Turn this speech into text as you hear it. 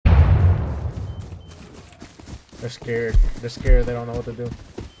They're scared. They're scared. They don't know what to do.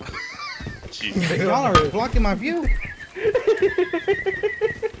 Y'all are blocking my view.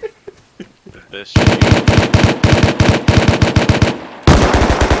 This shit.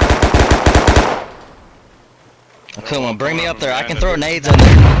 Come on, bring me up there. I can throw nades in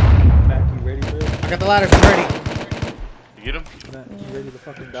there. Mac, you ready, bro? I got the ladders. I'm ready. You get him? Mac, you ready to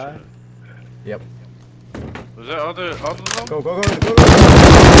fucking die? Yep. Was that all the them? Go, go, go, go, go.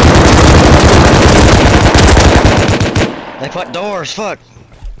 They put doors. Fuck.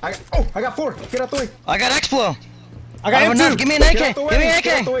 I got 4. Get out the way. I got Explo. I got have enough. M2. Give me an Get AK. out the way. Give me an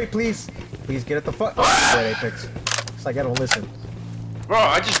Get out the AK. way, please. Please get at the fuck. Oh, that Apex. It's like I don't listen. Bro,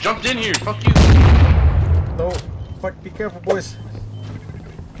 I just jumped in here. Fuck you. No. Fuck. Be careful, boys.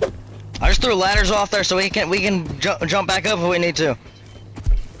 I just threw ladders off there so we can jump back up if we need to.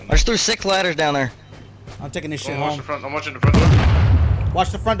 I just threw 6 ladders down there. I'm taking this shit I'm watching the home. front. I'm watching the front door.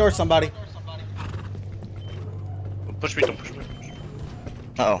 Watch the front door, somebody. Don't push me. Don't push me.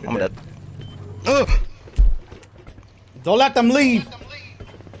 Uh oh, I'm dead. Oh! Don't let them leave.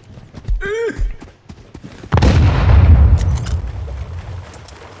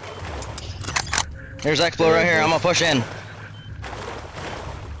 There's Explo right here. I'm gonna push in.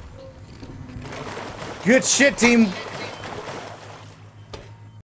 Good shit, team.